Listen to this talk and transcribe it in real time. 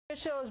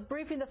Officials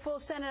briefing the full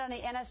Senate on the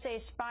NSA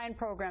spying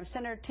program.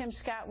 Senator Tim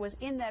Scott was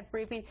in that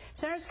briefing.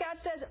 Senator Scott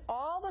says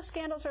all the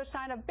scandals are a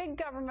sign of big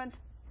government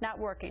not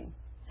working.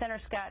 Senator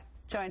Scott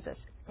joins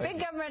us. Big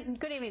government,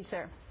 good evening,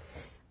 sir.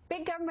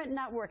 Big government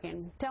not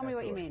working. Tell me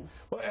what you mean.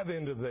 Well, at the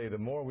end of the day, the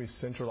more we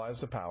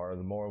centralize the power,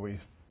 the more we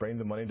bring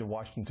the money to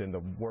Washington, the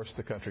worse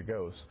the country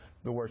goes,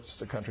 the worse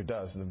the country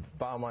does. And the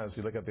bottom line is,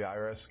 you look at the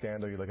IRS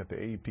scandal, you look at the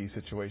AEP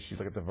situation,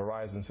 you look at the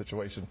Verizon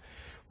situation,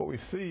 what we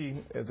see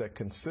is that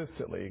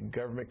consistently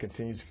government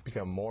continues to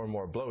become more and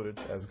more bloated.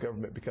 As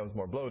government becomes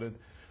more bloated,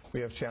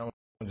 we have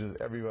challenges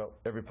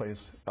every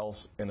place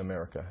else in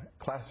America.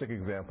 Classic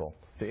example,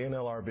 the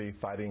NLRB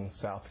fighting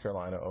South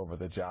Carolina over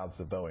the jobs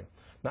of Boeing.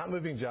 Not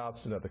moving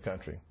jobs to another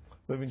country,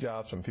 moving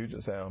jobs from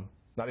Puget Sound,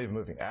 not even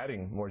moving,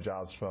 adding more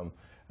jobs from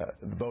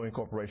the Boeing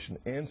Corporation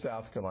in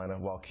South Carolina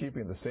while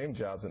keeping the same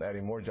jobs and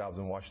adding more jobs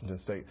in Washington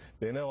State.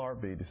 The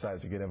NLRB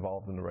decides to get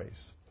involved in the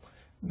race.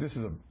 This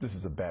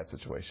is a bad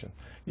situation.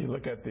 You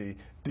look at the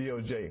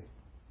DOJ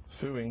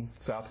suing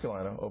South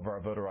Carolina over our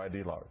voter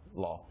ID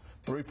law.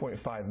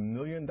 $3.5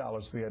 million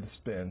we had to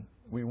spend.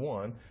 We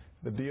won.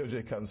 The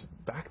DOJ comes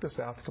back to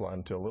South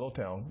Carolina to a little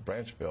town,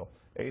 Branchville,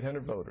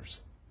 800 voters,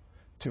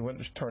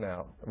 200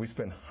 turnout. We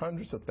spend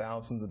hundreds of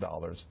thousands of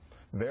dollars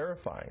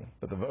verifying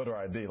that the voter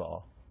ID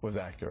law was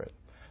accurate.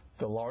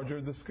 The larger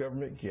this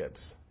government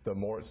gets, the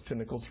more its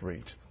tentacles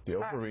reach. The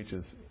overreach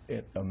is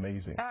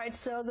amazing. All right,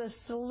 so the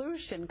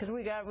solution, because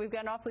we've got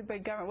an awfully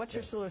big government. What's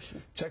your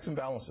solution? Checks and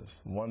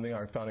balances. One thing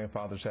our founding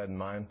fathers had in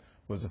mind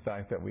was the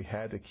fact that we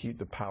had to keep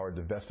the power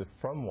divested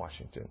from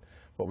Washington.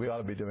 What we ought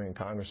to be doing in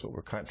Congress, what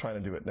we're trying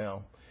to do it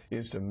now,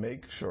 is to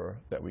make sure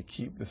that we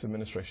keep this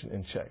administration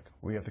in check.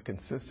 We have to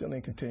consistently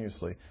and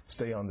continuously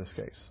stay on this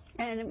case.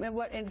 And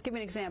give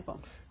me an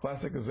example.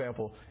 Classic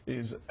example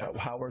is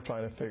how we're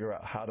trying to figure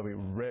out how do we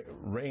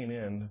rein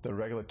in the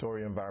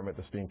regulatory environment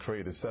that's being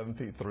created. 7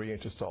 feet 3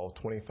 inches tall,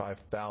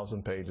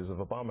 25,000 pages of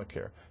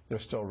Obamacare. They're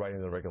still writing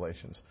the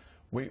regulations.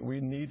 We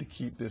need to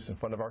keep this in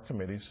front of our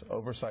committees.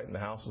 Oversight in the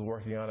House is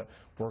working on it.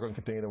 We're going to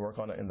continue to work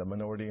on it in the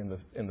minority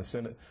in the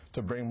Senate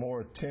to bring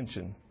more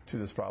attention to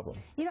this problem.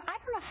 You know, I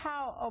don't know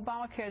how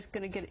Obamacare is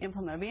going to get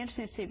implemented. It'll be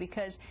interesting to see,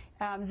 because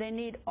they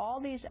need all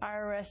these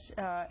IRS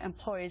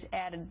employees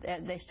added,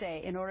 they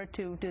say, in order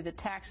to do the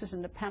taxes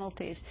and the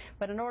penalties.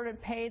 But in order to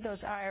pay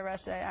those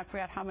IRS, I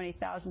forgot how many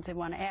thousands they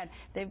want to add,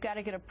 they've got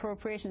to get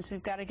appropriations.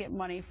 They've got to get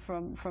money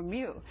from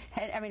you.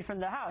 I mean, from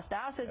the House. The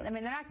House, I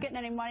mean, they're not getting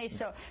any money.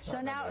 So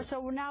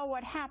now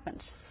what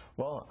happens?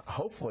 Well,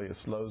 hopefully it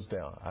slows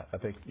down. I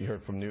think you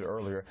heard from Newt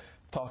earlier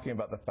talking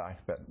about the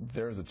fact that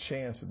there's a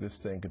chance that this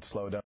thing could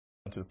slow down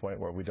to the point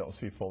where we don't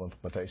see full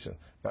implementation.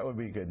 That would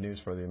be good news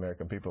for the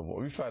American people. What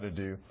we've tried to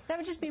do... That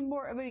would just be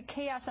more, it would be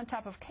chaos on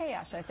top of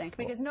chaos, I think,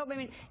 because I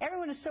mean,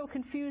 everyone is so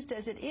confused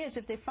as it is.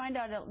 If they find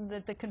out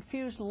that the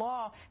confused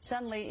law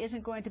suddenly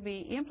isn't going to be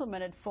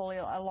implemented fully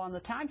along the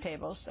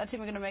timetables, that's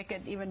even going to make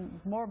it even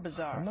more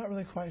bizarre. I'm not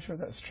really quite sure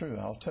that's true.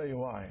 I'll tell you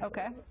why.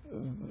 Okay.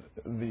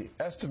 The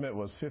estimate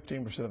was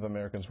 15% of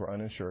Americans were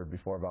uninsured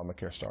before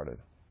Obamacare started.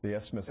 The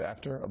estimates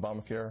after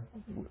Obamacare,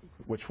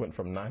 which went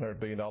from $900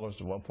 billion to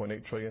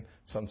 $1.8 trillion,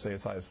 some say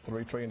as high as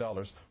 $3 trillion,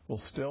 will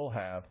still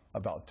have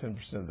about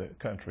 10% of the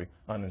country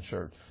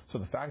uninsured. So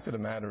the fact of the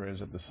matter is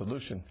that the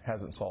solution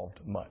hasn't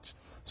solved much.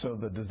 So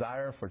the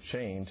desire for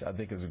change, I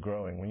think, is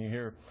growing. When you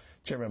hear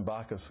Chairman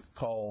Baucus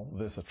call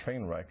this a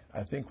train wreck,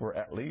 I think we're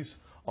at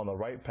least on the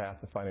right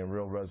path to finding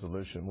real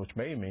resolution, which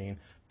may mean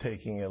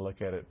taking a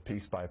look at it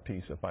piece by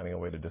piece and finding a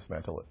way to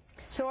dismantle it.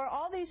 So are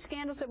all these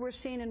scandals that we're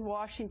seeing in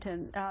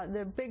Washington,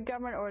 the big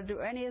government, or do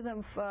any of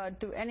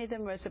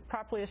them as a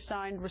properly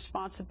assigned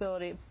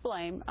responsibility,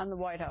 blame on the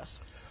White House?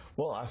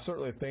 Well, I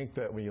certainly think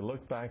that when you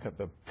look back at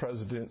the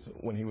president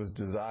when he was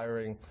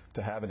desiring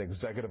to have an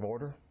executive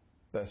order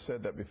that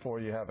said that before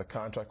you have a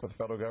contract with the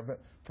federal government,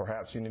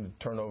 perhaps you need to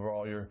turn over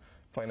all your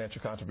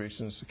financial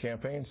contributions to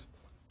campaigns,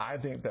 I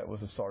think that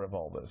was the start of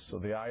all this. So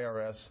the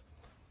IRS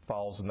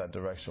falls in that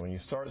direction. When you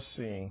start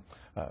seeing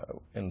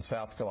in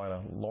South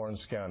Carolina,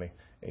 Lawrence County,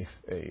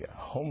 a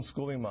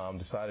homeschooling mom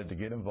decided to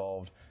get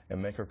involved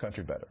and make her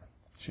country better.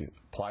 She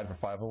applied for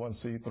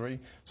 501c3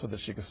 so that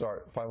she could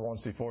start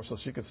 501c4 so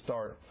she could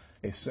start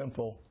a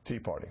simple Tea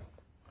Party.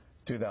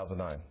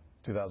 2009,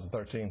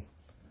 2013,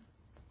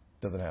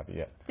 doesn't have it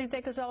yet. Think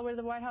that goes all the way to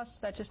the White House?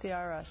 That's just the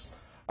IRS.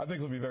 I think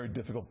it'll be very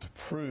difficult to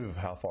prove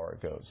how far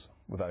it goes,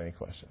 without any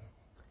question.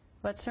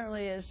 But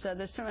certainly is,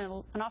 there's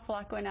certainly an awful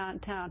lot going on in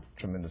town.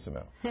 Tremendous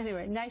amount.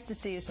 Anyway, nice to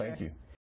see you, sir. Thank you.